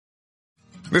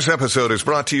This episode is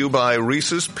brought to you by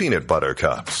Reese's Peanut Butter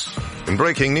Cups. In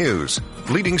breaking news,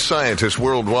 leading scientists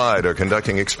worldwide are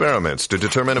conducting experiments to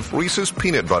determine if Reese's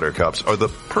Peanut Butter Cups are the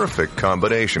perfect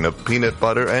combination of peanut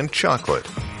butter and chocolate.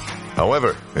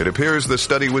 However, it appears the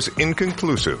study was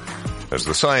inconclusive, as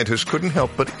the scientists couldn't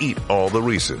help but eat all the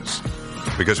Reese's.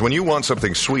 Because when you want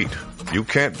something sweet, you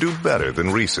can't do better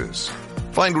than Reese's.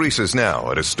 Find Reese's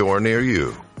now at a store near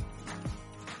you.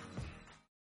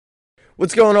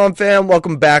 What's going on, fam?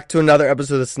 Welcome back to another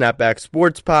episode of Snapback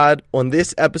Sports Pod. On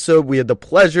this episode, we had the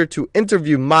pleasure to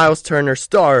interview Myles Turner,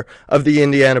 star of the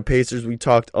Indiana Pacers. We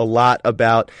talked a lot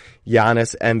about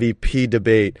Giannis MVP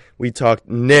debate. We talked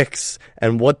Knicks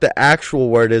and what the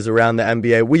actual word is around the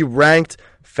NBA. We ranked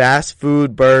fast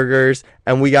food burgers,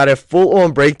 and we got a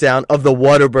full-on breakdown of the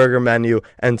Whataburger menu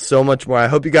and so much more. I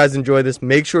hope you guys enjoy this.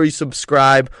 Make sure you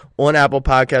subscribe on Apple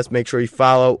Podcasts. Make sure you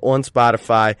follow on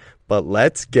Spotify. But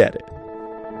let's get it.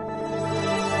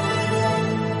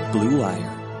 Blue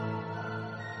Wire.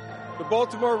 The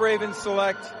Baltimore Ravens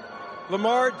select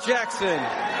Lamar Jackson.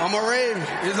 I'm a Raven.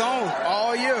 It's on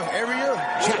all year, every year.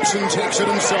 Jackson takes it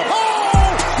himself.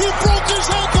 Oh! He broke his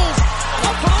ankles!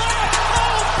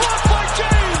 Blocked by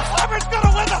James! Auburn's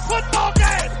gonna win the football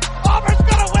game! Auburn's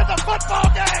gonna win the football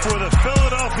game! For the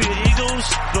Philadelphia Eagles,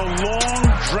 the long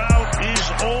drought is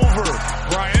over.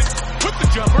 Bryant with the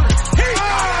jumper. He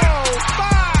got it!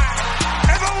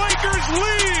 And the Lakers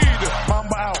lead!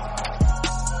 Mamba out.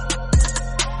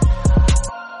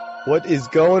 What is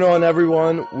going on,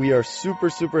 everyone? We are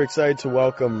super excited to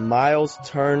welcome Myles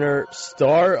Turner,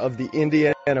 star of the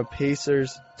Indiana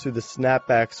Pacers, to the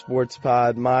Snapback Sports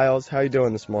Pod. Myles, how you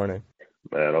doing this morning?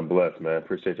 Man, I'm blessed, man.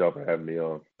 Appreciate y'all for having me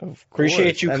on.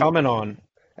 Appreciate you coming on.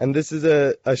 And this is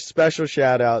a special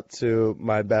shout-out to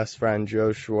my best friend,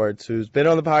 Joe Schwartz, who's been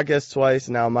on the podcast twice.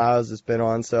 Now Myles has been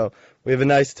on, so we have a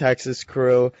nice Texas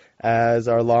crew as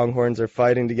our Longhorns are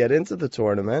fighting to get into the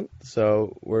tournament,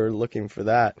 so we're looking for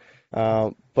that.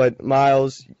 But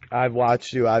Myles, I've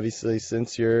watched you, obviously,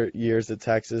 since your years at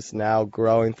Texas, now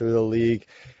growing through the league.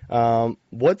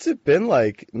 What's it been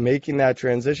like making that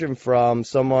transition from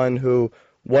someone who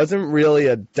wasn't really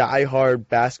a diehard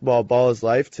basketball ball his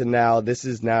life to now this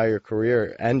is now your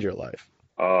career and your life?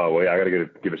 Oh, well, yeah, I got to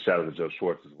give a shout out to Joe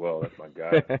Schwartz as well. That's my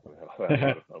guy. I had a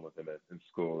lot of fun with him in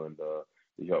school, and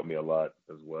he helped me a lot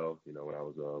as well, you know, when I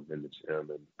was in the gym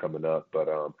and coming up. But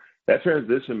that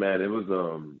transition, man, it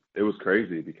was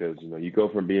crazy because, you know, you go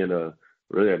from being a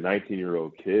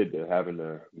 19-year-old kid to having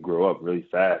to grow up really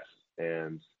fast.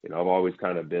 And, you know, I've always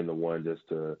kind of been the one just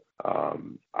to, I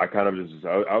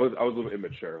was a little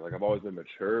immature. Like, I've always been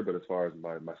mature, but as far as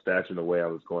my stature and the way I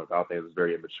was going about things was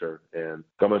very immature. And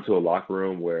coming into a locker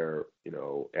room where, you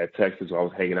know, at Texas, I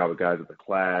was hanging out with guys at the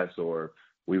class, or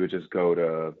we would just go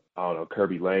to, I don't know,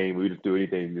 Kirby Lane. We would just do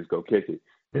anything and just go kick it.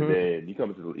 And then you come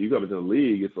into the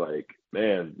league, it's like,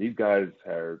 man, these guys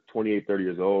are 28, 30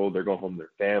 years old. They're going home to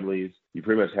their families. You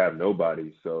pretty much have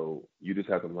nobody. So you just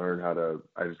have to learn how to,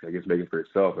 I guess, make it for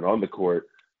yourself. And on the court,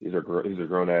 these are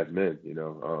grown-ass men, you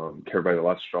know. Everybody's a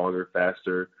lot stronger,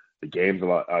 faster. The game's a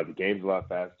lot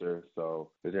faster. So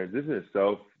the transition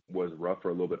itself was rough for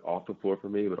a little bit off the floor for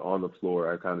me, but on the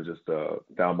floor, I kind of just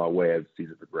found my way as the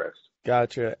season progressed.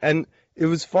 Gotcha. And it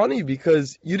was funny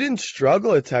because you didn't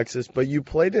struggle at Texas, but you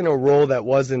played in a role that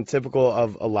wasn't typical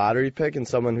of a lottery pick and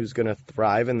someone who's going to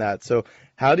thrive in that. So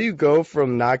how do you go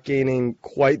from not gaining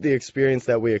quite the experience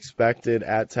that we expected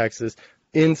at Texas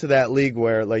into that league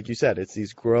where, like you said, it's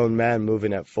these grown men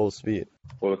moving at full speed?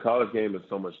 Well, the college game is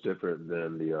so much different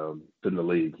than the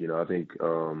league. You know, I think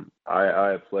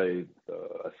I played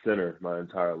a center my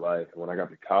entire life. When I got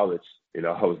to college, you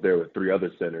know, I was there with three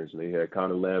other centers. And you had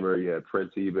Conor Lambert, you had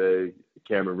Prince Ebay,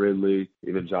 Cameron Ridley,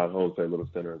 even John Holmes played a little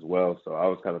center as well. So I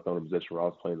was kind of thrown in a position where I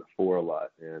was playing the four a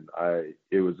lot. And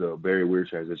it was a very weird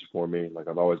transition for me. Like,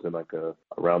 I've always been like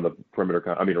around the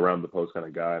post kind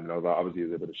of guy. I mean, I was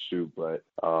obviously able to shoot, but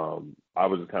I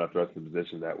was just kind of thrust in a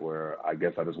position that where I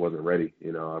guess I just wasn't ready.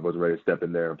 You know, I wasn't ready to step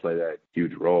in there and play that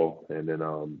huge role. And then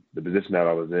the position that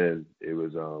I was in, it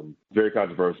was very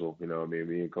controversial. You know, I mean,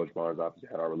 me and Coach Barnes obviously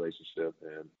had our relationship,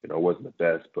 and, you know, it wasn't the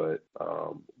best. But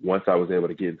once I was able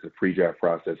to get into the pre-draft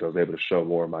process, I was able to show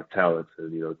more of my talents,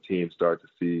 and, you know, teams started to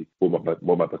see what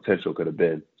my potential could have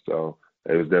been. So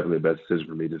it was definitely the best decision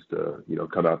for me just to, you know,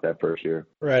 come out that first year.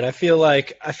 Right. I feel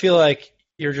like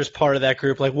you're just part of that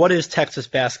group. Like, what is Texas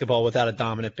basketball without a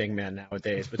dominant big man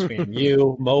nowadays between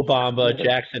you, Mo Bamba,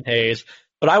 Jackson Hayes?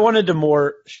 But I wanted to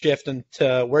more shift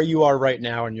into where you are right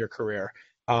now in your career.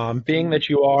 Being that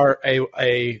you are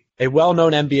a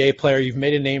well-known NBA player, you've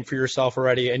made a name for yourself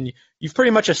already, and you've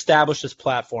pretty much established this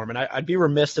platform. And I'd be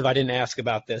remiss if I didn't ask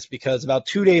about this, because about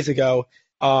 2 days ago,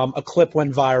 a clip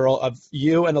went viral of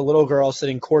you and a little girl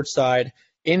sitting courtside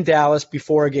in Dallas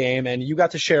before a game, and you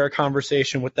got to share a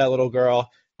conversation with that little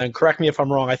girl. And correct me if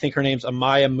I'm wrong, I think her name's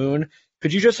Amaya Moon.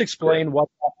 Could you just explain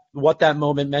what that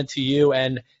moment meant to you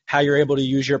and how you're able to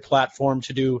use your platform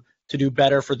to do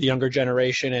better for the younger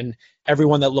generation and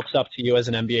everyone that looks up to you as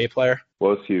an NBA player?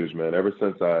 Well, it's huge, man. Ever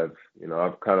since I've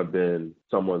kind of been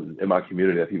someone in my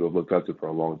community that people have looked up to for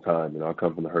a long time. I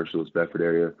come from the Herschel, Bedford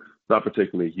area. Not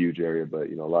particularly a huge area, but,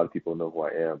 a lot of people know who I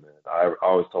am. And I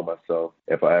always told myself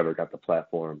if I ever got the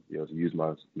platform, to use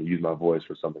my voice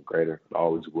for something greater, I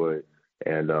always would.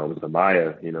 And with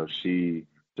Amaya, she,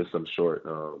 just some short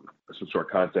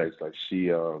context, like she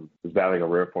was battling a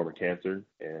rare form of cancer,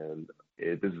 and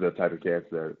this is the type of cancer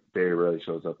that very rarely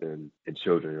shows up in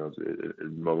children.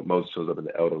 It most shows up in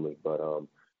the elderly, but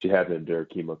she had to endure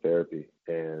chemotherapy,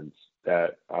 and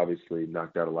that obviously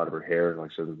knocked out a lot of her hair.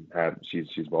 Like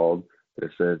she's bald in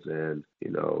a sense, and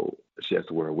she has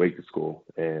to wear a wig to school.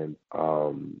 And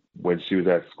when she was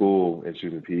at school and she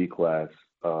was in PE class,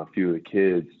 a few of the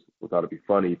kids thought it'd be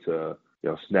funny to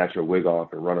snatch her wig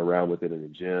off and run around with it in the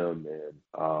gym,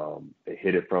 and they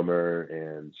hid it from her,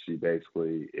 and it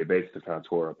basically kind of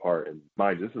tore her apart. And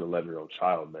mind you, this is an 11-year-old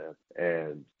child, man,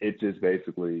 and it just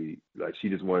basically, like, she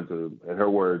just wanted to, in her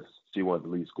words, she wanted to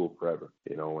leave school forever.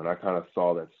 When I kind of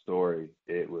saw that story,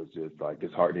 it was just like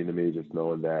disheartening to me, just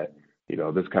knowing that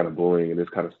this kind of bullying and this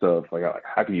kind of stuff, like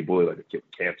how can you bully like a kid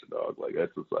with cancer, dog? Like,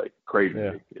 that's just like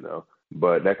crazy,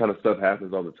 But that kind of stuff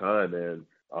happens all the time, and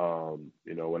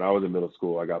when I was in middle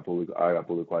school, I got bullied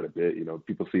quite a bit.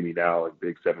 People see me now, like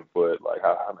big 7 foot, like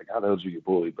how the hell did you get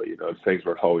bullied? But things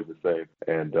weren't always the same.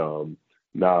 And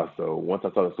so once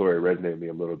I saw the story, it resonated with me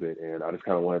a little bit, and I just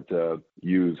kind of wanted to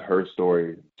use her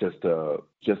story just to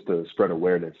spread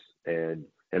awareness and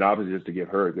obviously just to give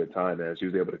her a good time, man. She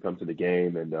was able to come to the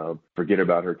game and forget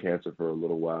about her cancer for a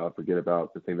little while, forget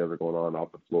about the things that were going on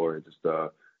off the floor, and just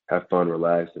have fun,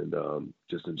 relax, and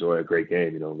just enjoy a great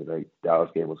game. The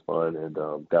Dallas game was fun, and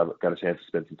got a chance to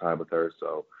spend some time with her.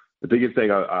 So the biggest thing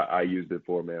I used it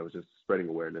for, man, was just spreading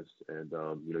awareness and,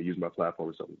 use my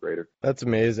platform for something greater. That's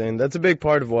amazing. That's a big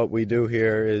part of what we do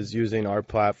here is using our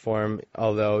platform,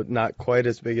 although not quite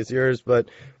as big as yours, but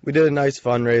we did a nice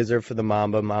fundraiser for the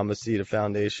Mambacita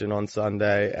Foundation on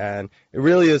Sunday, and it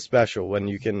really is special when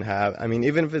you can have,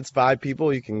 even if it's 5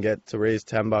 people, you can get to raise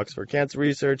 $10 for cancer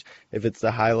research. If it's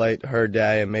to highlight her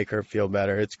day and make her feel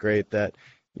better, it's great that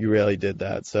you really did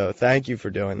that. So thank you for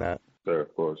doing that. Sure,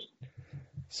 of course.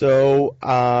 So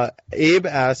Abe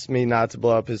asked me not to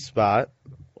blow up his spot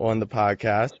on the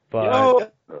podcast,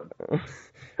 but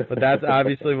that's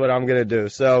obviously what I'm going to do.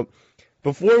 So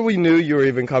before we knew you were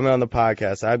even coming on the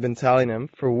podcast, I've been telling him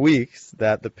for weeks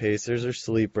that the Pacers are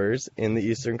sleepers in the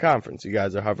Eastern Conference. You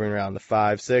guys are hovering around the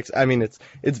 5, 6.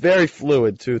 It's very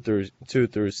fluid 2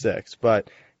 through 6, but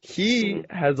he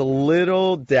has a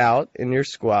little doubt in your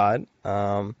squad.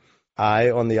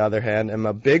 I, on the other hand, am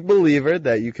a big believer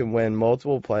that you can win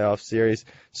multiple playoff series.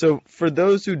 So for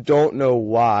those who don't know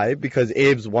why, because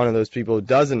Abe's one of those people who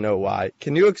doesn't know why,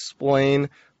 can you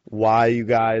explain why you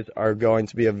guys are going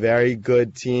to be a very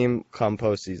good team come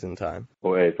postseason time?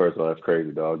 Well, hey, first of all, that's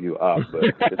crazy, dog. You up, but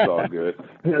it's all good.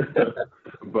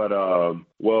 But,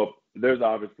 there's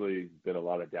obviously been a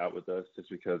lot of doubt with us just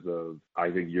because of,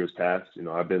 I think, years past.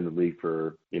 I've been in the league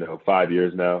for, 5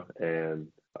 years now, and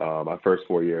my first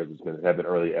 4 years have been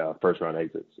early first-round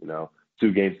exits,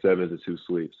 2 game 7s and 2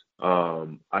 sweeps.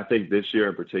 I think this year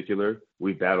in particular,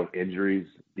 we battled injuries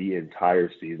the entire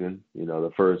season.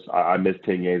 I missed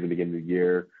 10 games at the beginning of the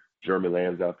year. Jeremy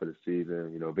Lamb's out for the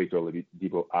season. Victor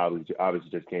Oladipo obviously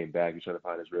just came back. He's trying to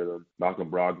find his rhythm.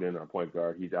 Malcolm Brogdon, our point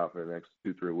guard, he's out for the next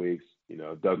 2-3 weeks.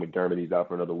 Doug McDermott, he's out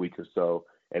for another week or so.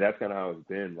 And that's kind of how it's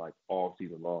been like all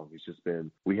season long. It's just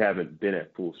been, we haven't been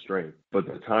at full strength. But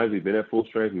the times we've been at full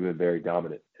strength, we've been very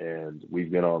dominant. And we've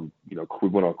been on, we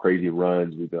went on crazy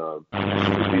runs. We've beat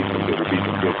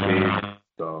some good teams.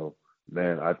 So,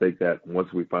 man, I think that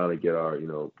once we finally get our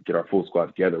full squad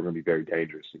together, we're going to be very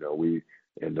dangerous.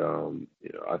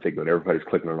 I think when everybody's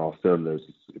clicking on all cylinders,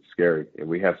 it's scary. And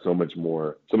we have so many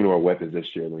more weapons this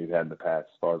year than we've had in the past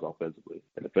as far as offensively.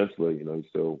 And defensively, we're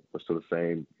still the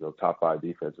same, top 5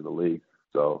 defense in the league.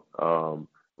 So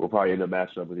we'll probably end up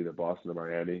matching up with either Boston or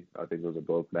Miami. I think those are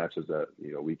both matches that,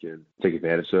 we can take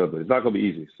advantage of. But it's not going to be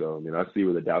easy. So, I see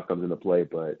where the doubt comes into play.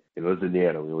 But, it's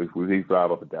Indiana. We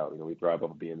thrive off of doubt. We thrive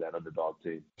off of being that underdog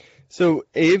team. So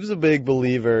Abe's a big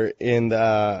believer in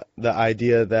the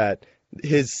idea that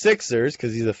his Sixers,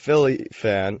 because he's a Philly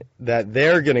fan, that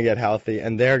they're going to get healthy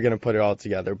and they're going to put it all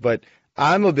together. But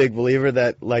I'm a big believer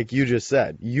that, like you just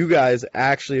said, you guys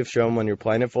actually have shown when you're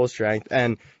playing at full strength,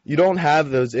 and you don't have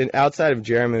those outside of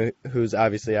Jeremy, who's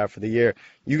obviously out for the year.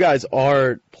 You guys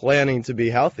are planning to be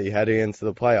healthy heading into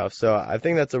the playoffs. So I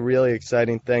think that's a really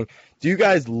exciting thing. Do you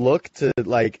guys look to,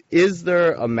 like, is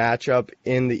there a matchup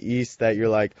in the East that you're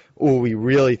like, oh, we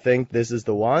really think this is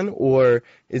the one? Or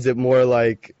is it more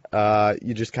like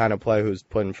you just kind of play who's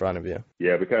put in front of you?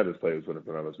 Yeah, we kind of just play who's put in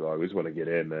front of us, dog. We just want to get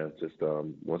in, man. Just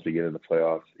once we get in the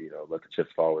playoffs, let the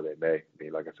chips fall where they may. I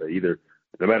mean, like I said,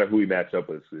 no matter who we match up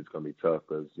with, it's going to be tough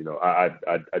because,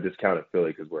 I discounted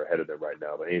Philly because we're ahead of them right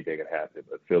now, but anything can happen.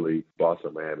 But Philly,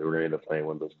 Boston, Miami, we're going to end up playing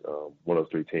one of those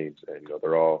three teams, and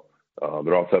they're all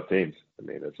tough teams. I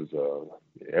mean, this is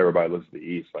everybody looks at the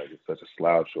East like it's such a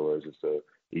slouch or it's just a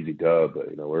easy dub, but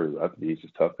I think the East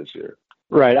is tough this year.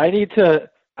 Right. I need to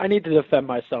defend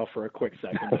myself for a quick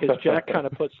second because Jack kind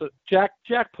of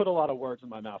Jack put a lot of words in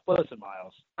my mouth. Listen,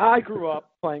 Miles, I grew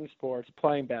up playing sports,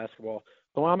 playing basketball.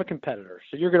 So I'm a competitor.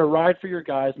 So you're going to ride for your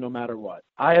guys no matter what.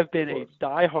 I have been a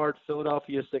diehard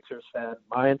Philadelphia Sixers fan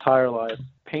my entire life,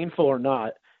 painful or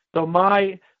not. So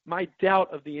my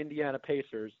doubt of the Indiana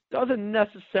Pacers doesn't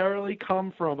necessarily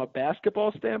come from a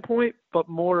basketball standpoint, but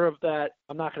more of that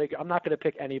I'm not going to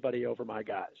pick anybody over my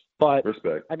guys. But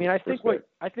respect. I mean, I think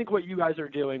what you guys are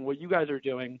doing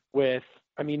with,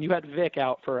 I mean, you had Vic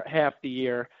out for half the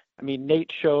year. I mean, Nate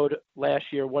showed last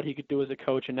year what he could do as a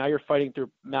coach, and now you're fighting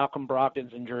through Malcolm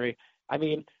Brogdon's injury. I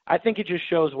mean, I think it just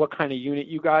shows what kind of unit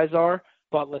you guys are.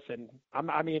 But listen,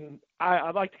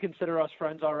 I'd like to consider us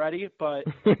friends already. But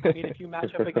I mean, if you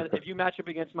match up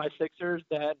against my Sixers,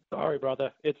 then sorry,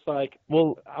 brother. It's like,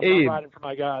 well, I'm not riding for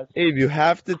my guys. Abe, you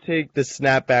have to take the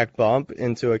snapback bump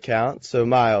into account. So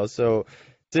Miles,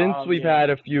 since we've had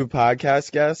a few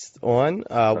podcast guests on,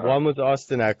 one was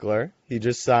Austin Eckler. He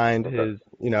just signed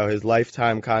his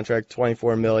lifetime contract,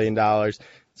 $24 million,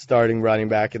 starting running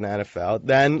back in the NFL.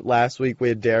 Then last week we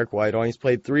had Derek White on. He's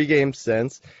played 3 games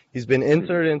since. He's been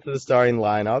inserted into the starting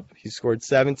lineup. He scored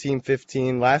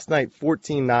 17-15. Last night,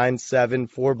 14-9-7,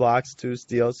 4 blocks, 2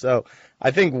 steals. So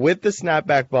I think with the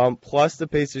snapback bump plus the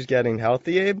Pacers getting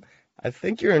healthy, Abe, I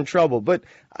think you're in trouble. But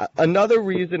another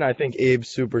reason I think Abe's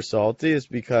super salty is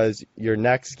because your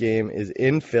next game is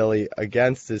in Philly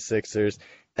against the Sixers,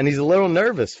 and he's a little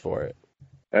nervous for it.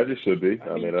 As it should be.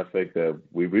 I mean, I think that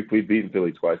we've beaten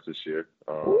Philly twice this year.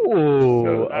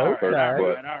 Ooh, okay.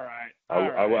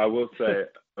 I will say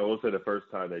the first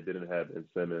time they didn't have Ben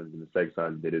Simmons, and the second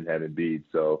time they didn't have Embiid,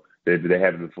 so they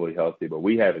haven't been fully healthy, but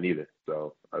we haven't either.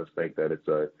 So I just think that it's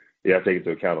you have to take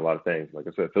into account a lot of things. Like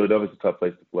I said, Philadelphia's a tough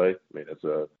place to play. I mean,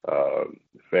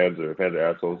 fans are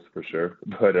assholes for sure,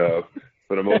 but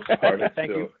for the most part,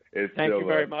 Thank you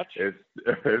very much. It's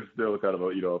still kind of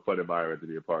a fun environment to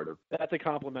be a part of. That's a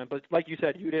compliment. But like you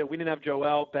said, we didn't have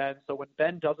Joel, Ben. So when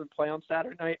Ben doesn't play on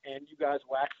Saturday night and you guys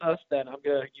wax us, then I'm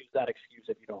gonna use that excuse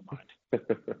if you don't mind.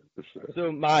 Sure.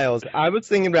 So Miles, I was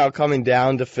thinking about coming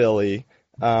down to Philly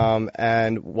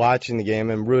and watching the game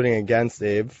and rooting against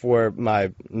Abe for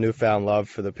my newfound love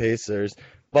for the Pacers.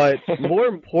 But more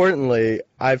importantly,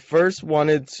 I first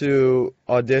wanted to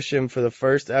audition for the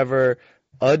first ever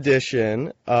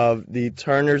edition of the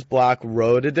Turner's Block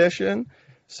Road edition.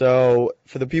 So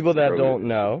for the people that don't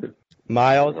know,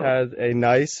 Miles has a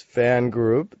nice fan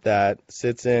group that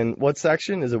sits in, what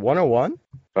section? Is it 101?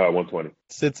 120.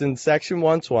 Sits in section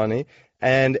 120.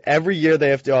 And every year they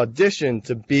have to audition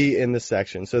to be in the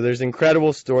section. So there's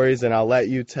incredible stories, and I'll let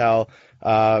you tell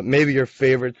maybe your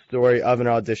favorite story of an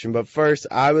audition. But first,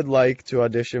 I would like to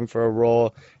audition for a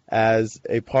role as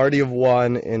a party of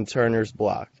one in Turner's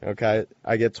Block. Okay?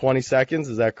 I get 20 seconds.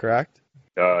 Is that correct?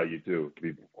 You do. It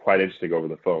can be quite interesting over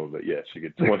the phone, but yes, you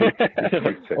get 20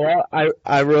 seconds. Well,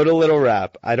 I wrote a little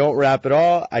rap. I don't rap at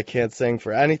all. I can't sing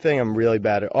for anything. I'm really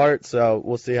bad at art, so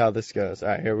we'll see how this goes. All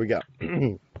right, here we go.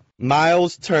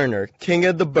 Miles Turner, king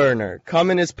of the burner. Come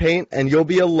in his paint and you'll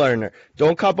be a learner.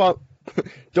 Don't come up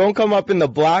in the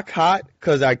block hot,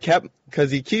 cause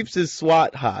he keeps his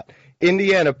SWAT hot.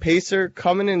 Indiana Pacer,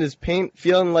 coming in his paint,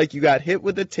 feeling like you got hit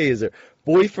with a taser.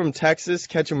 Boy from Texas,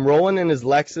 catch him rolling in his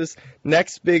Lexus.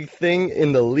 Next big thing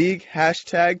in the league,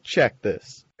 hashtag check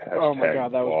this. Oh my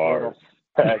God, that was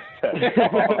brutal.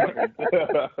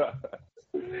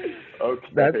 Okay.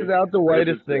 That's about the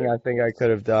whitest thing I think I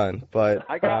could have done, but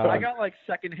I got like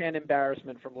secondhand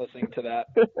embarrassment from listening to that.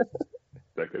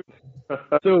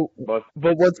 So, but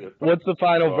what's the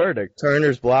final verdict?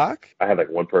 Turner's Block? I had like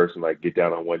one person like get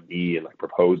down on one knee and like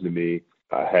propose to me.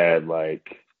 I had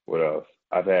like what else?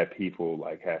 I've had people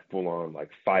like have full on like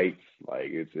fights.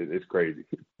 Like it's crazy.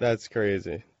 That's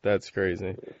crazy.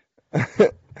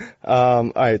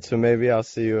 All right, so maybe I'll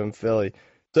see you in Philly.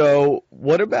 So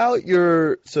what about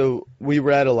so we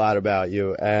read a lot about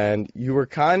you, and you were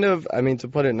kind of, I mean, to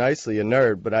put it nicely, a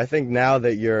nerd, but I think now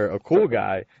that you're a cool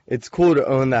guy, it's cool to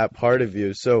own that part of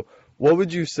you. So what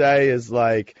would you say is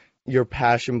like your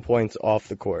passion points off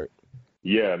the court?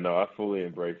 Yeah, no, I fully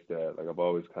embrace that. Like I've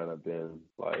always kind of been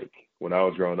like, when I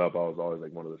was growing up, I was always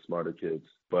like one of the smarter kids,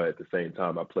 but at the same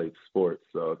time, I played sports.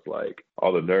 So it's like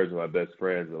all the nerds are my best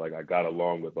friends, and like I got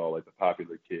along with all like the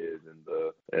popular kids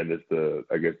and it's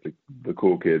the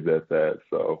cool kids at that.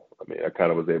 So I mean, I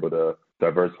kind of was able to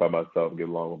diversify myself and get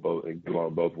along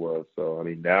with both worlds. So I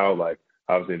mean, now like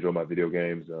I obviously enjoy my video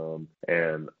games,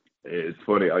 and it's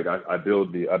funny, like I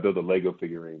build the Lego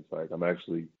figurines. Like I'm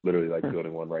actually literally like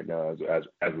building one right now as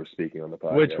we're speaking on the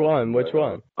podcast. Which one? Which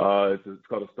one? It's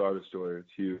called a Star Destroyer. It's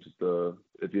huge.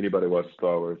 If anybody watches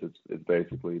Star Wars, it's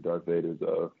basically Darth Vader's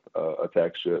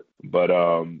attack ship. But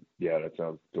yeah, that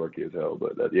sounds dorky as hell.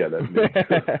 But that's me.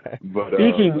 But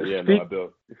I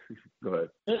built. Go ahead.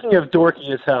 Speaking of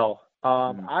dorky as hell.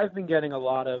 I've been getting a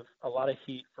lot of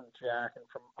heat from Jack and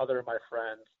from other of my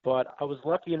friends, but I was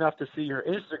lucky enough to see your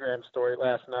Instagram story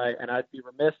last night, and I'd be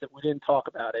remiss if we didn't talk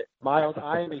about it. Miles,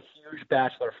 I am a huge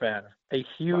Bachelor fan.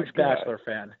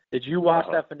 Fan. Did you watch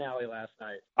that finale last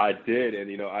night? I did,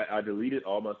 and I deleted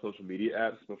all my social media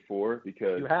apps before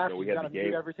because we had the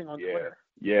game. Everything on Twitter.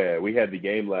 Yeah, we had the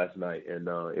game last night, and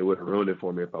it would have ruined it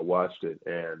for me if I watched it.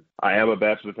 And I am a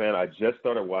Bachelor fan. I just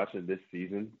started watching this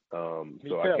season,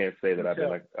 so I can't say that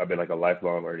I've been like a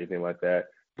lifelong or anything like that.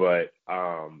 But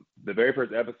the very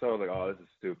first episode, I was like, oh, this is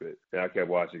stupid. And I kept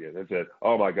watching it and said,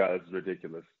 oh, my God, this is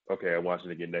ridiculous. Okay, I'm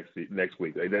watching it again next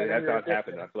week. Like, that's how it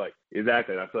happened. I feel like,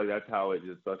 exactly. I feel like that's how it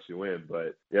just sucks you in.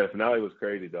 But, yeah, the finale was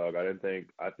crazy, dog. I think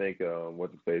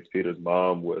what's his face, Peter's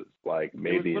mom was, like,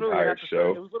 made the entire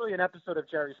show. It was literally an episode of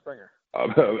Jerry Springer.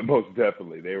 Most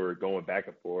definitely. They were going back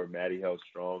and forth. Maddie held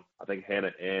strong. I think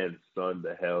Hannah Ann sunned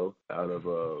the hell out of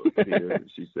Peter.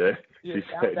 She said, you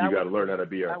got to learn how to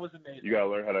be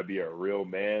a real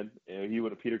man.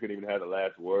 And Peter couldn't even have the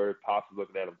last word. Pops was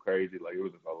looking at him crazy. Like, it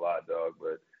was just a lot, dog.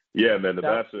 But, yeah, man, The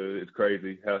Bachelor is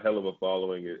crazy. Hell of a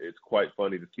following. It's quite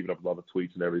funny just keeping up with all the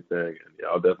tweets and everything. And, yeah,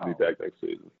 I'll definitely be back next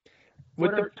season.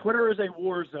 Twitter is a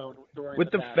war zone.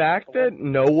 With the fact that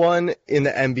no one in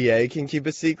the NBA can keep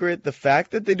a secret, the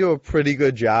fact that they do a pretty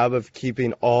good job of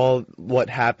keeping all what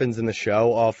happens in the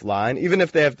show offline, even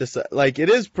if they have to, like, it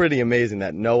is pretty amazing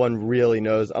that no one really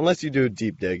knows unless you do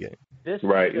deep digging.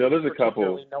 Right. There's a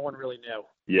couple. No one really knew.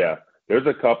 Yeah. There's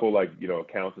a couple, like,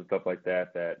 accounts and stuff like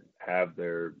that have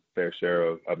their fair share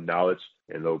of knowledge,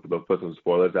 and they'll put some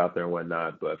spoilers out there and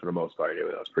whatnot. But for the most part,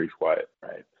 it's pretty quiet.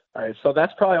 Right. All right, so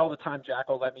that's probably all the time Jack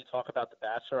will let me talk about The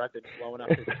Bachelor. I've been blowing up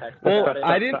his text. Well,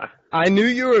 I knew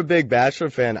you were a big Bachelor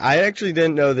fan. I actually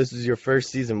didn't know this was your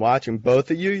first season watching.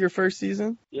 Both of you, your first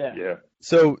season? Yeah.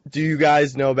 So do you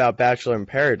guys know about Bachelor in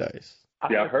Paradise?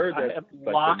 Yeah, I heard that. I am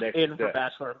locked in for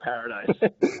Bachelor in Paradise.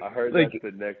 I heard that's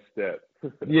the next step.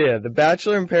 Yeah, The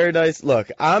Bachelor in Paradise.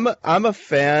 Look, I'm a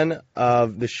fan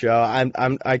of the show.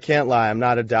 I can't lie, I'm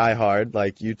not a diehard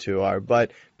like you two are,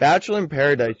 but Bachelor in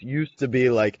Paradise used to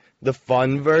be like the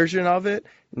fun version of it.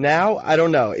 Now, I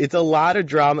don't know. It's a lot of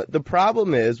drama. The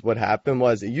problem is what happened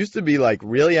was it used to be like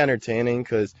really entertaining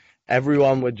because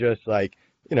everyone would just like,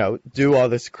 do all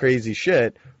this crazy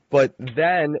shit. But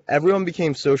then everyone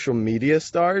became social media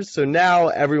stars, so now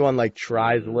everyone like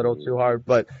tries a little too hard.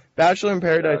 But Bachelor in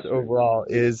Paradise overall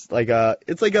is like a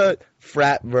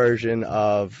frat version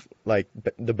of like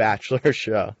the Bachelor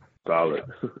show. Solid.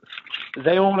 Does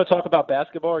anyone want to talk about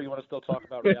basketball, or you want to still talk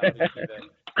about reality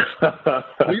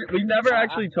TV? we never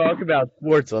actually talk about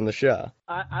sports on the show.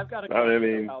 I've got a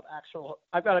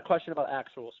question about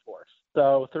actual sports.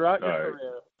 So throughout your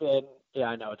career, yeah,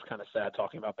 I know it's kind of sad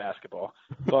talking about basketball,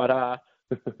 but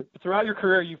throughout your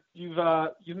career,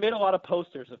 you've made a lot of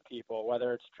posters of people,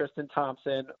 whether it's Tristan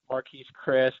Thompson, Marquise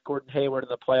Chris, Gordon Hayward in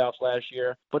the playoffs last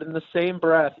year. But in the same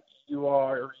breath, you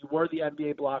were the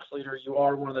NBA blocks leader. You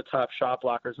are one of the top shot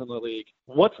blockers in the league.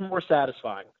 What's more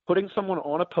satisfying, putting someone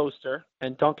on a poster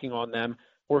and dunking on them,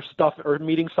 or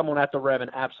meeting someone at the rim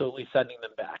and absolutely sending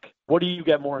them back? What do you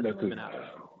get more enjoyment out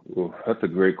of? That's a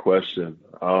great question.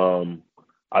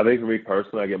 I think for me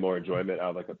personally, I get more enjoyment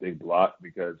out of like a big block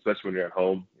because especially when you're at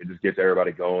home, it just gets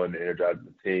everybody going, energizes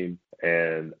the team.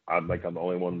 And I'm the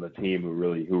only one on the team who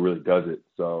really does it.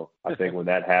 So I think when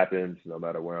that happens, no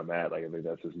matter where I'm at, like I think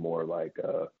that's just more like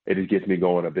it just gets me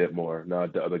going a bit more. Now,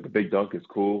 like the big dunk is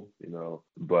cool,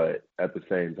 but at the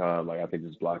same time, like I think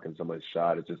just blocking somebody's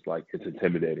shot, it's just like it's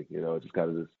intimidating. It just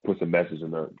kind of just puts a message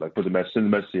send the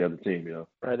message to the other team.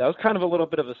 Right. That was kind of a little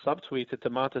bit of a subtweet to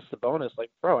Domantas Sabonis,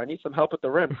 like, bro, I need some help at the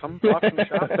rim. rim. Come talk some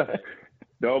shots.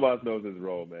 Domas knows his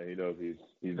role, man. He knows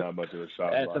he's not much of a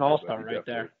shot. That's an all-star right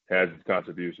there. Has his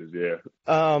contributions, yeah.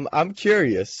 I'm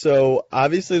curious. So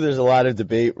obviously there's a lot of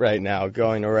debate right now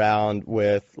going around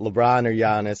with LeBron or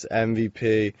Giannis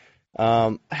MVP.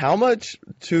 How much,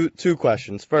 two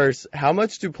questions. First, how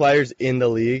much do players in the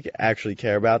league actually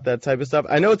care about that type of stuff?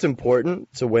 I know it's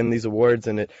important to win these awards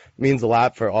and it means a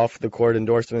lot for off the court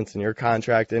endorsements in your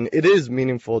contract, and it is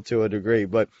meaningful to a degree,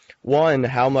 but one,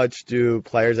 how much do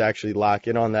players actually lock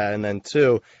in on that? And then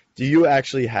two, do you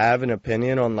actually have an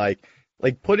opinion on like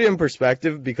put it in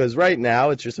perspective, because right now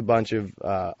it's just a bunch of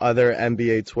other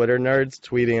NBA Twitter nerds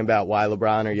tweeting about why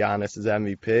LeBron or Giannis is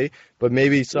MVP. But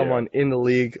maybe someone in the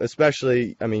league,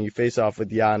 especially, I mean, you face off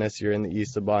with Giannis, you're in the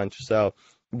East a bunch. So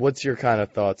what's your kind of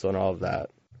thoughts on all of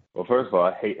that? Well, first of all,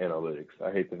 I hate analytics.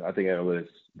 I think analytics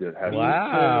has.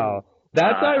 Wow,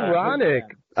 that's ironic.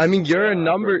 I mean, you're a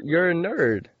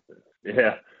nerd.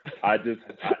 Yeah, as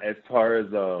far as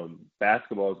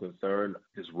basketball is concerned,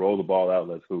 just roll the ball out,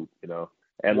 let's hoop, you know.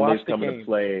 Analytics coming to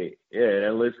play,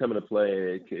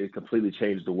 it completely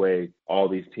changed the way all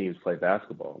these teams play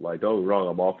basketball. Like, don't get me wrong,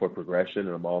 I'm all for progression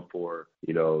and I'm all for,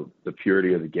 you know, the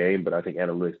purity of the game, but I think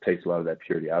analytics takes a lot of that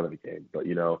purity out of the game. But,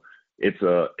 you know, it's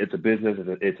a business,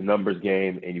 it's a numbers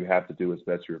game, and you have to do what's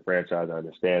best for your franchise. I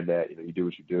understand that. You know, you do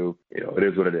what you do. You know, it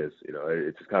is what it is. You know,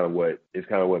 it's kind of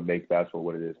what makes basketball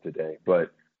what it is today.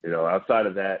 But, you know, outside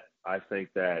of that, I think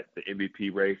that the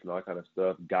MVP race and all that kind of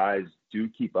stuff, guys do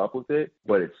keep up with it,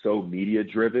 but it's so media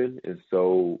driven and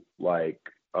so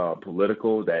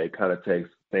political that it kind of takes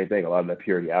the same thing, a lot of that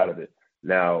purity out of it.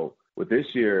 Now, with this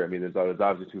year, I mean, there's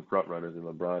obviously two front runners in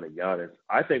LeBron and Giannis.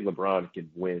 I think LeBron can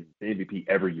win the MVP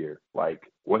every year. Like,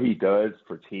 what he does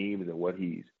for teams and what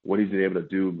he's been able to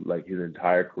do, like, his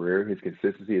entire career, his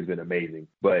consistency has been amazing.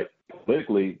 But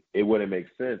politically, it wouldn't make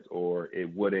sense, or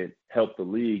it wouldn't help the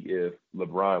league if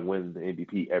LeBron wins the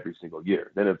MVP every single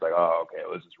year. Then it's like, oh, okay,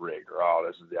 well, this is rigged, or oh,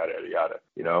 this is yada, yada, yada,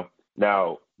 you know?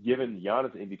 Now, giving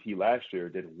Giannis MVP last year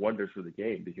did wonders for the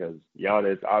game, because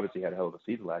Giannis obviously had a hell of a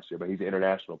season last year, but he's an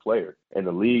international player, and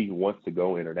the league wants to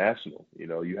go international. You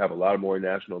know, you have a lot more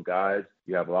international guys.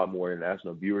 You have a lot more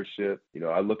international viewership. You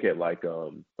know, I look at like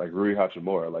Rui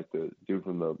Hachimura, like the dude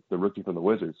from the rookie from the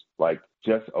Wizards. Like,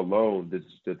 just alone,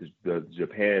 the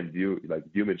Japan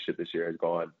viewership this year has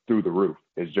gone through the roof.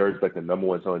 His jersey's like the number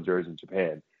one selling jersey in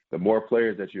Japan. The more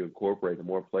players that you incorporate, the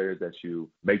more players that you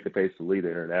make the face to lead the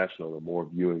international, the more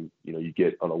viewing, you know, you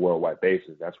get on a worldwide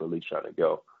basis. That's where the league's trying to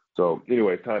go. So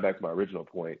anyway, kind of back to my original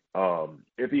point.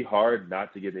 It'd be hard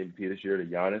not to give the MVP this year to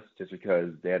Giannis, just because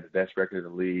they have the best record in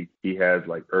the league. He has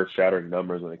like earth-shattering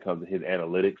numbers when it comes to his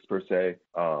analytics per se.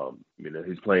 You know,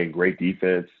 he's playing great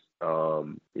defense.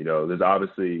 You know, there's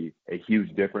obviously a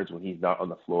huge difference when he's not on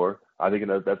the floor. I think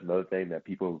that's another thing that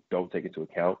people don't take into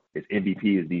account is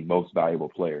MVP is the most valuable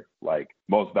player, like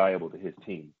most valuable to his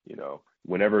team. You know,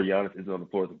 whenever Giannis isn't on the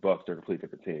floor, the Bucks are a completely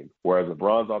different team. Whereas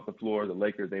LeBron's off the floor, the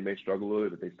Lakers, they may struggle a little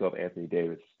bit, but they still have Anthony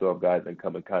Davis, still have guys that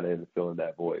come kind of in and fill in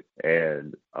that void.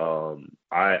 And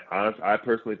I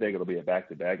personally think it'll be a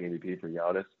back-to-back MVP for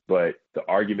Giannis, but the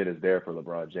argument is there for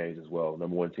LeBron James as well.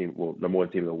 Number one team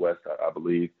in the West, I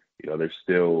believe. You know, they're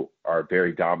still our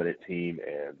very dominant team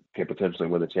and can potentially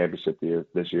win the championship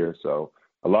this year. So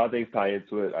a lot of things tie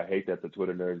into it. I hate that the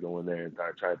Twitter nerds go in there and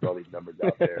try to throw these numbers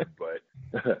out there,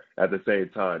 but at the same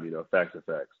time, you know, facts are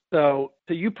facts. So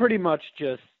you pretty much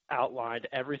just outlined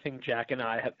everything Jack and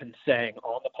I have been saying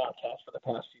on the podcast for the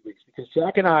past few weeks, because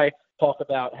Jack and I talk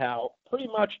about how pretty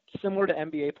much similar to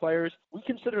NBA players, we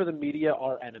consider the media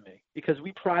our enemy because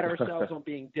we pride ourselves on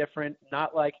being different.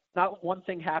 Not one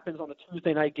thing happens on a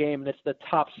Tuesday night game and it's the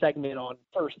top segment on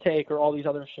First Take or all these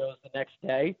other shows the next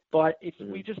day. But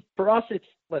for us, it's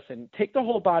listen, take the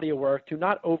whole body of work. Do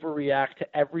not overreact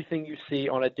to everything you see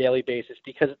on a daily basis,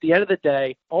 because at the end of the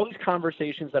day, all these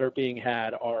conversations that are being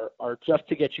had are just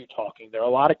to get you talking. There are a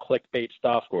lot of clickbait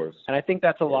stuff. Of course. And I think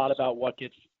that's a lot about what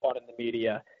gets fought in the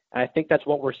media. And I think that's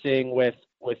what we're seeing with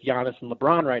Giannis and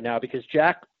LeBron right now, because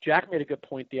Jack made a good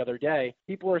point the other day.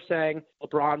 People were saying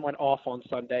LeBron went off on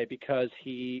Sunday because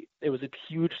it was a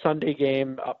huge Sunday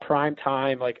game, prime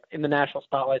time, like in the national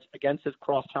spotlights against his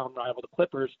crosstown rival, the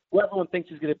Clippers, who everyone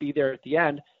thinks is going to be there at the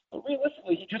end. But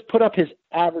realistically, he just put up his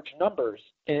average numbers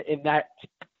in that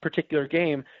particular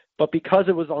game. But because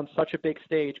it was on such a big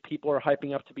stage, people are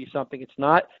hyping up to be something it's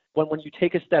not. When you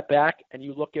take a step back and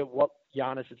you look at what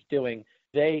Giannis is doing,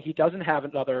 he doesn't have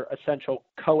another essential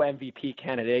co-MVP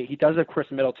candidate. He does have Chris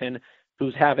Middleton,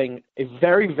 who's having a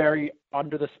very, very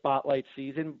under the spotlight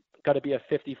season, got to be a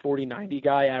 50, 40, 90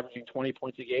 guy averaging 20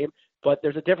 points a game. But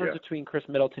there's a difference between Chris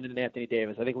Middleton and Anthony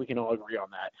Davis. I think we can all agree on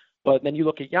that. But then you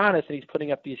look at Giannis, and he's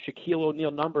putting up these Shaquille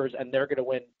O'Neal numbers, and they're going to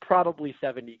win probably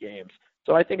 70 games.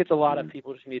 So I think it's a lot of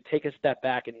people just need to take a step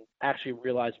back and actually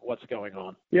realize what's going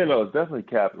on. Yeah, no, it's definitely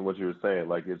capping what you were saying.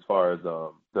 Like, as far as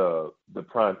the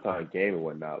primetime game and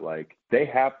whatnot, like, they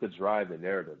have to drive the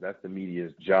narrative. That's the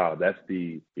media's job. That's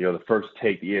the First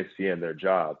Take, the ESPN, their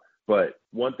job. But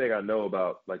one thing I know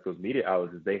about, like, those media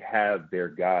outlets is they have their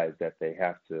guys that they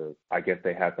have to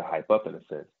hype up in a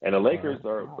sense. And the Lakers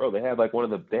they have one of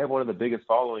the biggest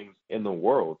followings in the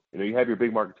world. You have your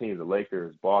big market teams, the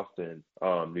Lakers, Boston,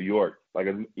 New York. Like,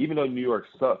 even though New York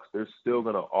sucks, they're still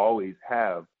going to always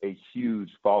have a huge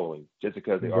following just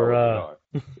because they already are.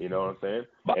 You know what I'm saying?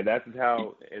 And that's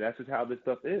just how this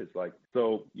stuff is. Like,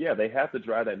 so yeah, they have to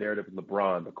drive that narrative with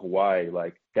LeBron, the Kawhi,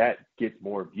 like, that gets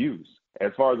more views.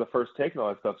 As far as the First Take and all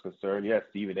that stuff's concerned, yeah,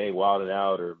 Stephen A. Wilding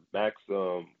Out or Max,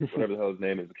 whatever the hell his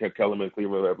name is, Kellerman,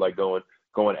 Cleveland, like going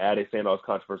at it, saying all this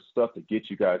controversial stuff to get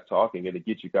you guys talking and to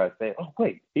get you guys saying, oh,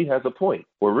 wait, he has a point.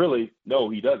 Well, really, no,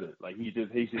 he doesn't. Like, he's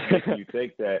just making you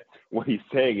think that what he's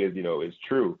saying is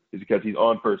true. It's because he's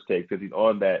on First Take, because he's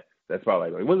on that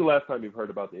spotlight. Like, when's the last time you've heard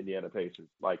about the Indiana Pacers?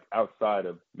 Like, outside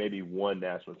of maybe one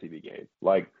national TV game.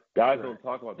 Like, guys don't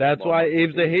talk about That's why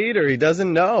Abe's a hater. He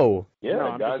doesn't know.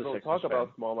 Yeah, guys don't talk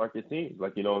about small market teams.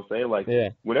 Like, you know what I'm saying? Like,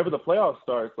 whenever the playoffs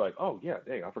start, it's like, oh, yeah,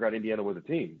 dang, I forgot Indiana was a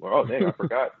team. Or, oh, dang, I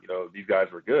forgot, these guys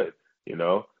were good,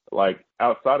 Like,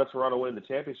 outside of Toronto winning the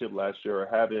championship last year or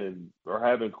having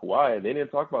Kawhi, they didn't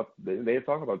talk about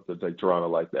like, Toronto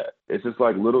like that. It's just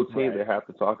like little teams they have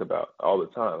to talk about all the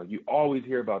time. Like, you always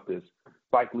hear about this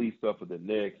Spike Lee stuff with the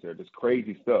Knicks or this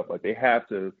crazy stuff. Like, they have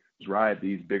to drive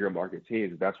these bigger market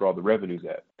teams. That's where all the revenue's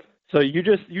at. So you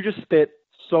just spit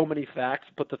so many facts,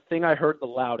 but the thing I heard the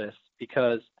loudest,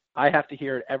 because I have to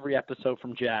hear it every episode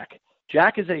from Jack.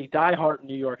 Jack is a diehard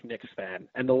New York Knicks fan,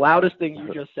 and the loudest thing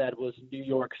you just said was New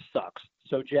York sucks.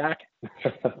 So, Jack,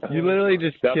 you literally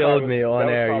just killed me on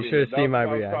air. You should have seen my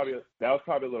reaction. That was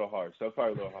probably a little harsh.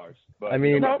 But I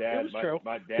mean, my dad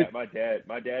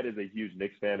is a huge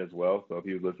Knicks fan as well. So if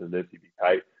he was listening to this, he'd be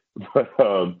tight. But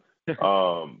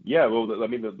yeah, well, I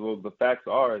mean, the facts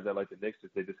are is that, like, the Knicks,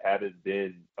 they just haven't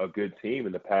been a good team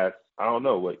in the past. I don't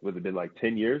know, what was it been, like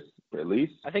 10 years at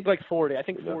least? I think like 40. I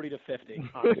think 40 to 50.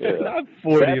 Yeah. Not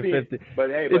 40 to 50. But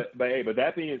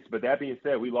that being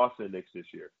said, we lost to the Knicks this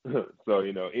year, so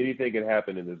anything can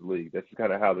happen in this league. That's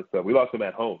kind of how this stuff. We lost them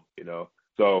at home,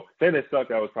 So saying they suck,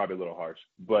 that was probably a little harsh.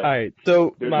 But all right,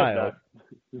 so Miles,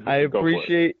 I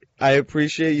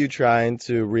appreciate you trying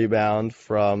to rebound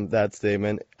from that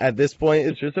statement. At this point,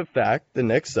 it's just a fact. The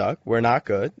Knicks suck. We're not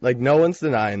good. Like, no one's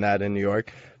denying that in New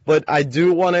York. But I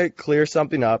do want to clear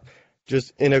something up,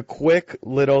 just in a quick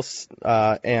little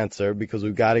answer, because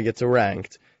we've got to get to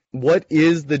ranked. What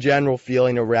is the general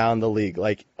feeling around the league?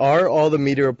 Like, are all the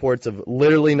media reports of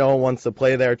literally no one wants to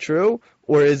play there true,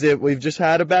 or is it we've just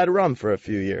had a bad run for a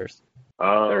few years?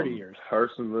 30 years.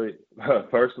 Personally,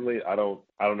 I don't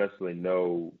necessarily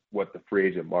know what the free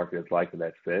agent market is like in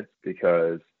that sense,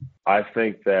 because I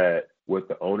think that with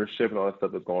the ownership and all that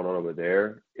stuff that's going on over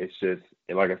there, it's just,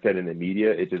 and like I said, in the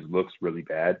media, it just looks really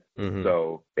bad. Mm-hmm.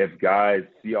 So if guys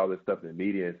see all this stuff in the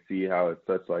media and see how it's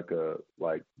such like a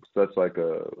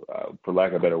for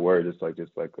lack of a better word, I guess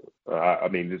like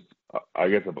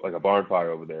a barn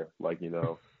fire over there, like,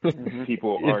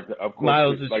 people aren't. Of course,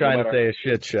 Miles is like, trying to say a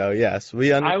shit show. Yes,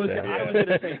 we understand.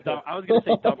 I was going to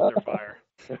say dumpster fire.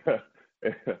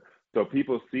 So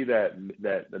people see that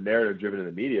the narrative driven in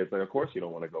the media. It's like, of course you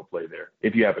don't want to go play there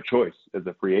if you have a choice as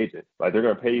a free agent. Like, they're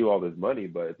going to pay you all this money,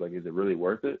 but it's like, is it really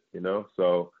worth it?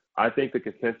 So I think the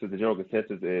general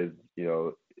consensus is,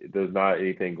 there's not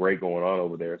anything great going on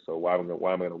over there. So why am I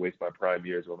going to waste my prime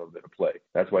years over there to play?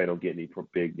 That's why I don't get any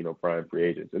big, prime free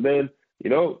agents. And then,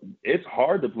 it's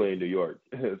hard to play in New York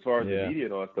as far as the media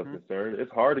and all that stuff is concerned.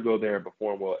 It's hard to go there and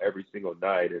perform well every single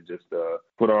night and just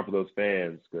put on for those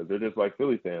fans, because they're just like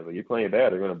Philly fans. Like, you're playing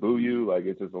bad, they're going to boo you. Like,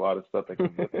 it's just a lot of stuff that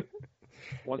comes with it.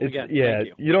 Once again,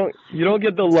 you don't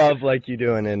get the love like you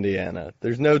do in Indiana.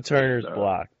 There's no Turner's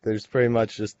block. There's pretty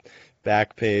much just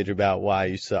back page about why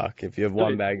you suck if you have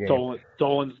one bad game.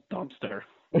 Dolan's dumpster.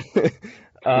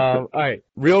 All right,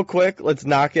 real quick, let's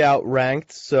knock out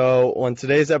ranked. So on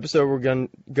today's episode, we're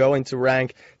going to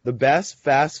rank the best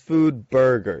fast food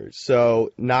burgers.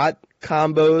 So not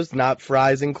combos, not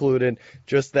fries included,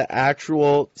 just the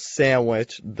actual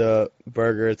sandwich, the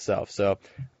burger itself. So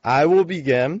I will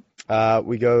begin.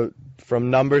 We go from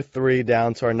number 3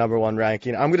 down to our number 1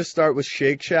 ranking. I'm going to start with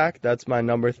Shake Shack. That's my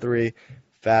number 3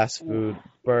 fast food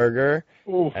burger.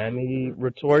 Any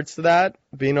retorts to that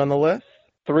being on the list?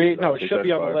 3, no, it should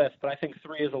be on the list, but I think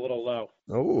 3 is a little low.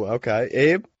 Oh, okay.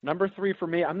 Abe? Number 3 for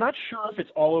me, I'm not sure if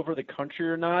it's all over the country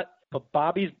or not, but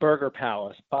Bobby's Burger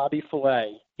Palace, Bobby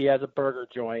Filet, he has a burger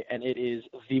joint, and it is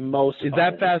the most. Is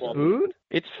that fast food?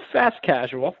 It's fast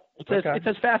casual. It's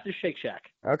as fast as Shake Shack.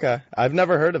 Okay. I've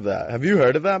never heard of that. Have you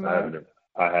heard of that, Matt?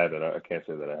 I haven't. I can't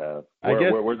say that I have.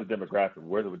 Where's the demographic?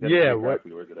 Where's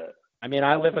it at? I mean,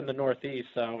 I live in the Northeast,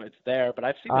 so it's there, but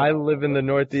I've seen. I live in the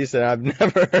Northeast, and I've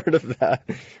never heard of that.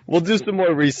 We'll do some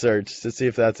more research to see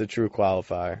if that's a true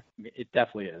qualifier. It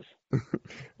definitely is.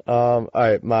 All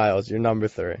right, Miles, you're number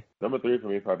 3. Number 3 for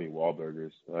me probably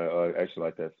Wahlburgers. I actually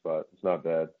like that spot. It's not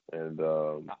bad, and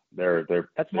they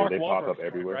pop up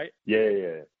everywhere, right?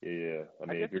 Yeah. I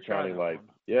mean, if you're trying to like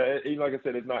I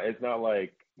said, it's not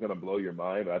like gonna blow your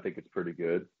mind, but I think it's pretty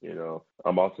good. You know,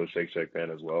 I'm also a Shake Shack fan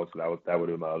as well, so that would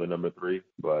be my other number 3.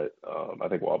 But I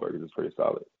think Wahlburgers is pretty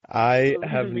solid. I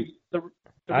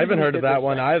haven't heard of that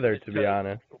one either, to be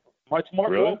honest. It's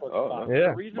Mark really? Wahlberg's spot.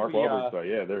 Yeah. Mark Wahlberg's spot.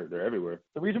 Yeah, they're everywhere.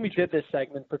 The reason we did this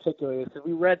segment particularly is that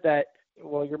we read that,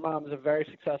 well, your mom is a very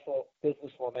successful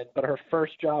businesswoman, but her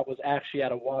first job was actually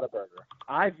at a Whataburger.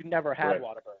 I've never had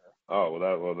Whataburger. Oh,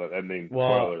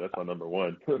 spoiler, that's my number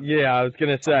 1. Yeah, I was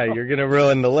going to say, you're going to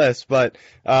ruin the list. But,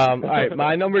 all right,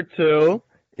 my number 2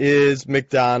 is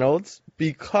McDonald's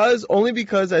only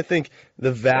because I think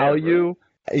the value...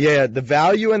 Yeah, the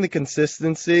value and the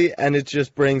consistency, and it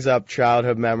just brings up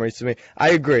childhood memories to me. I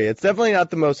agree. It's definitely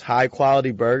not the most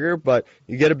high-quality burger, but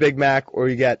you get a Big Mac or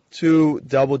you get 2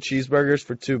 double cheeseburgers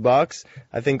for $2.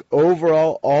 I think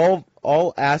overall,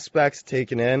 all aspects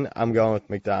taken in, I'm going with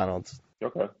McDonald's.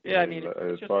 Okay. Yeah, I mean,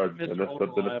 as far as the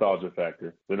nostalgia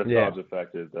factor. The nostalgia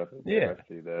factor is definitely there. I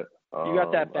see that. You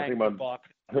got that bang for buck.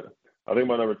 I think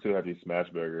my number 2 had to be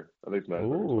Smashburger. I think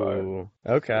Smashburger's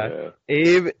fire. Okay.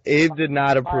 Yeah. Abe did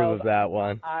not approve of that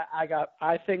one.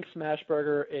 I think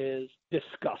Smashburger is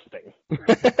disgusting.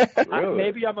 Really?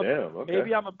 Maybe I'm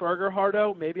a burger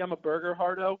hardo.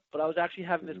 But I was actually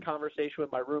having this conversation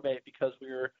with my roommate because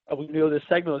we knew this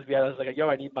segment was being. I was like, yo,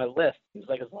 I need my list. He was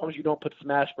like, as long as you don't put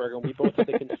Smashburger, and we both had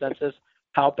the consensus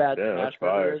how bad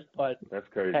Smashburger is. But that's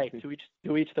crazy. Hey, to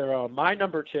each their own. My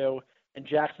number 2 and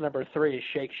Jack's number 3 is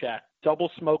Shake Shack.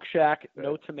 Double Smoke Shack,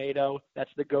 no tomato. That's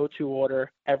the go-to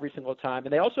order every single time.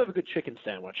 And they also have a good chicken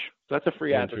sandwich. So that's a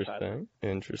free advertisement.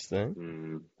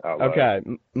 Interesting. Okay,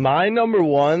 my number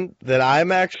 1 that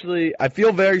I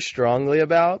feel very strongly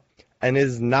about and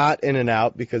is not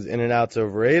In-N-Out because In-N-Out's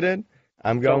overrated.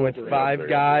 I'm going with Five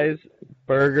Guys,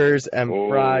 burgers, and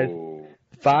fries.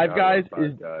 Five Guys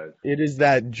is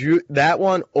that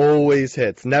one always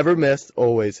hits. Never missed,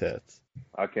 always hits.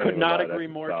 I could not agree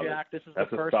more, Jack. This is the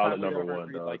first time we've ever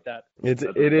agreed like that. It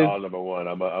is solid number 1.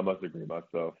 I must agree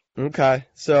myself. Okay,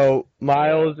 so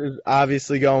Miles is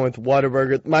obviously going with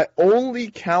Whataburger. My only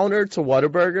counter to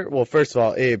Whataburger, well, first of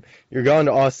all, Abe, you're going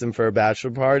to Austin for a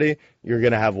bachelor party. You're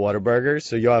going to have Whataburger,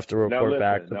 so you'll have to report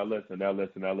back. Now listen.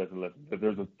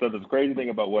 There's a crazy thing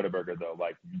about Whataburger, though.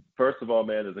 Like, first of all,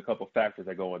 man, there's a couple factors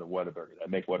that go into Whataburger that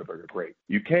make Whataburger great.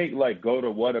 You can't, go to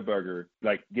Whataburger,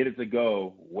 get it to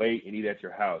go, wait, and eat at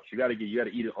your house. You got to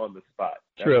eat it on the spot.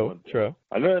 That's True.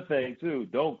 Another thing, too,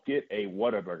 don't get a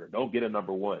Whataburger. Don't get a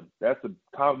number 1. That's a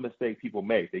common mistake people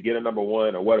make. They get a number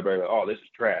 1 or Whataburger, oh, this is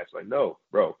trash. Like, no,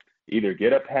 bro. Either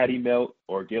get a patty melt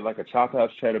or get a Chop House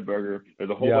cheddar burger.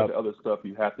 There's a whole bunch of other stuff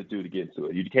you have to do to get into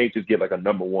it. You can't just get a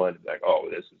number 1, oh,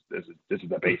 this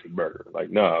is a basic burger.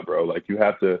 Nah, bro. You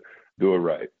have to do it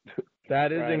right.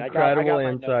 That is incredible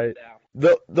insight.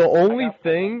 The only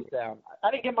thing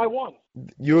I didn't get my 1.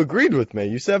 You agreed with me.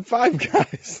 You said Five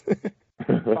Guys.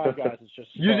 Five Guys is just.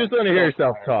 You just want to hear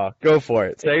yourself talk. Go for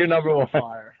it. Say your number 1.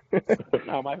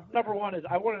 No, my number 1 is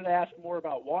I wanted to ask more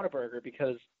about Whataburger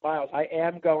because, Miles, I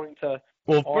am going to.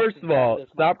 Well, first of all,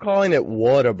 stop calling it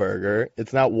Whataburger.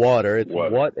 It's not water. It's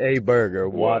what a burger.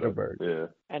 Whataburger.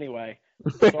 Yeah. Anyway,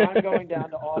 so I'm going down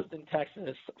to Austin,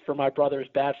 Texas for my brother's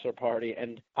bachelor party,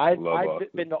 and I've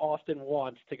been to Austin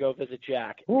once to go visit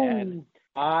Jack, and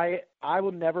I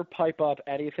will never pipe up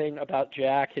anything about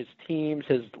Jack, his teams,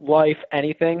 his life,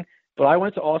 anything. But I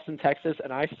went to Austin, Texas,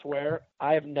 and I swear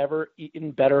I have never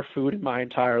eaten better food in my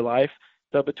entire life.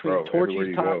 So between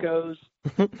Torchy's Tacos,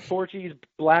 Torchy's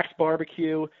Black's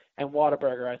Barbecue, and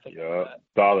Whataburger, I think. Yeah,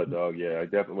 solid, dog. Yeah, I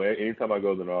definitely. Anytime I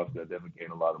go to Austin, I definitely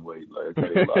gain a lot of weight. I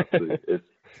tell you a lot. It's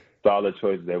solid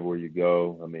choices everywhere you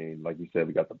go. I mean, like you said,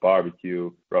 we got the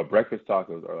barbecue, bro. Breakfast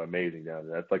tacos are amazing down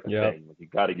there. That's the thing.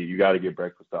 You gotta get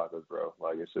breakfast tacos, bro.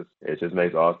 It just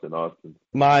makes Austin.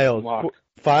 Miles,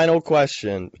 final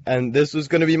question, and this was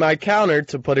going to be my counter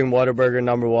to putting Whataburger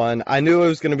number 1. I knew it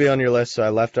was going to be on your list, so I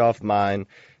left off mine.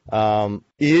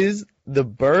 Is the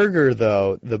burger,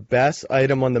 though, the best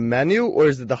item on the menu, or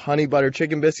is it the honey butter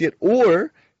chicken biscuit,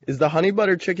 or is the honey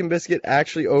butter chicken biscuit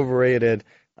actually overrated?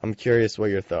 I'm curious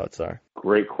what your thoughts are.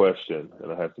 Great question,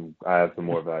 and I have some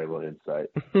more valuable insight.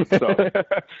 So,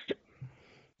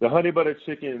 the honey butter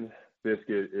chicken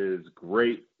biscuit is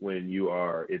great when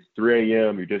it's 3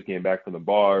 a.m., you're just getting back from the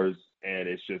bars, and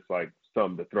it's just like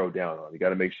something to throw down on. You got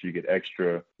to make sure you get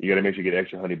extra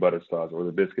honey butter sauce, or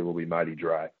the biscuit will be mighty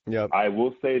dry. Yep. I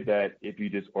will say that if you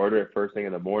just order it first thing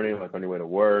in the morning, like on your way to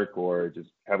work, or just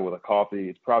have it with a coffee,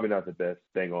 it's probably not the best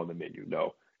thing on the menu.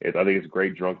 No. I think it's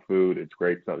great drunk food. It's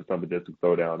great something just to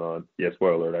throw down on. Yeah,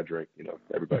 spoiler alert, I drink.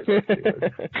 Everybody drinks.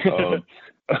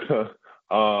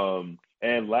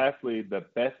 And lastly, the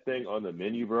best thing on the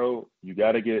menu, bro, you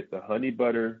got to get the honey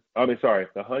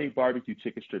barbecue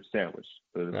chicken strip sandwich.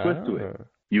 So the twist to it,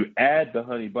 you add the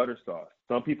honey butter sauce.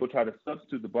 Some people try to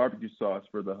substitute the barbecue sauce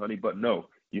for the honey butter. No,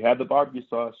 you have the barbecue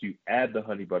sauce, you add the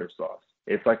honey butter sauce.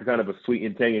 It's like a kind of a sweet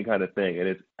and tangy kind of thing, and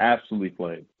it's absolutely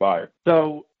flame fire.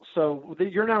 So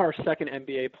you're now our second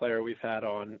NBA player we've had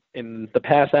on in the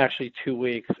past actually 2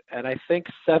 weeks, and I think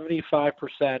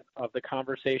 75% of the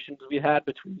conversations we had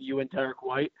between you and Derek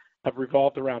White have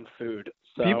revolved around food.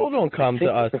 So people don't come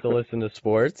to us to listen to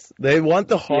sports. They want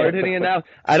the hard-hitting analysis.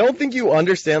 I don't think you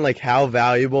understand like how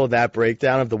valuable that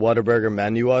breakdown of the Whataburger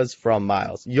menu was from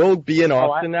Miles. You'll be in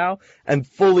Austin now and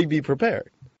fully be prepared.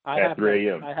 At 3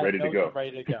 a.m., ready to go.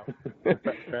 Ready to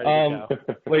go.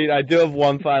 Wait, I do have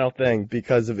one final thing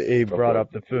because of Abe brought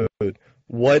up the food.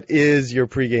 What is your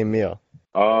pregame meal?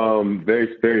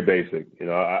 Very, very basic.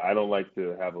 I don't like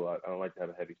to have I don't like to have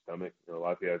a heavy stomach. A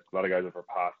lot of guys are for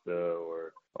pasta,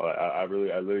 or I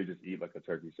literally just eat like a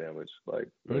turkey sandwich, like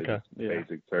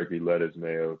basic turkey, lettuce,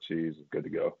 mayo, cheese, good to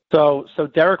go. So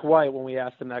Derek White, when we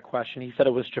asked him that question, he said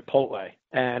it was Chipotle,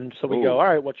 and so we go, all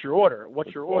right, what's your order?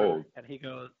 Bold. And he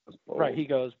goes,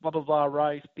 blah blah blah,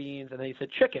 rice, beans, and then he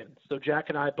said chicken. So Jack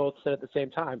and I both said at the same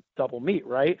time, double meat,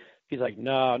 right? He's like,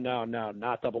 no,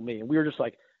 not double meat, and we were just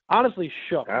like, honestly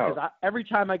shook, because every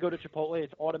time I go to Chipotle,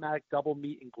 it's automatic double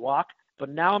meat and guac. But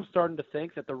now I'm starting to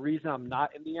think that the reason I'm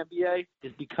not in the NBA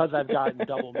is because I've gotten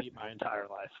double meat my entire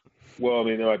life. Well, I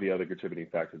mean, there might be other contributing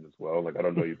factors as well. Like, I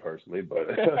don't know you personally,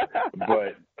 but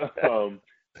I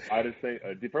just think,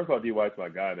 first of all, D. White's my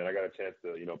guy, man. I got a chance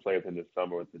to, play with him this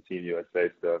summer with the Team USA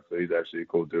stuff. So he's actually a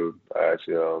cool dude. I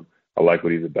like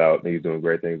what he's about. I think he's doing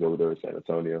great things over there in San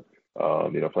Antonio.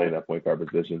 Playing that point guard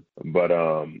position. But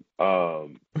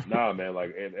nah, man,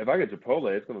 like if I get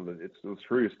Chipotle, it'll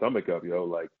screw your stomach up,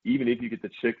 Like even if you get the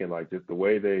chicken, like just the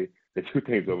way they do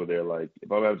things over there, like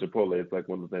if I'm having Chipotle, it's like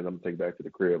one of the things I'm gonna take back to the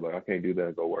crib. Like I can't do that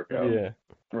and go work out. Yeah.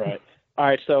 Right. All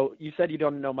right, so you said you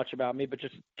don't know much about me, but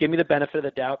just give me the benefit of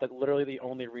the doubt that literally the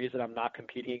only reason I'm not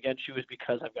competing against you is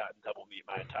because I've gotten double meat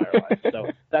my entire life. So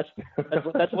that's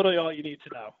literally all you need to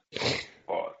know.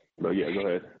 Oh, no, yeah, go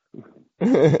ahead.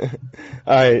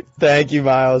 All right, thank you,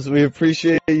 Miles. We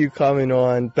appreciate you coming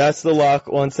on. Best of luck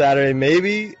on Saturday.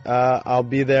 Maybe I'll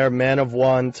be there. Man of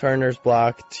One, Turner's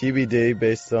Block, TBD,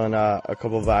 based on a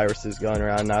couple of viruses going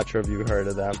around. Not sure if you've heard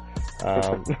of them.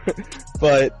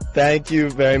 But thank you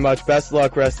very much. Best of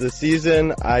luck rest of the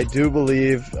season. I do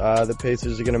believe the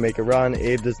Pacers are going to make a run.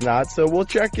 Abe does not. So we'll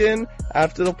check in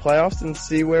after the playoffs and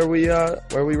see where we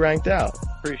ranked out.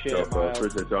 Appreciate it, Miles.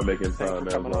 Appreciate y'all making time,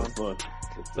 man. It was a lot of fun.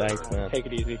 Thanks, man. Take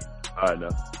it easy. All right, now.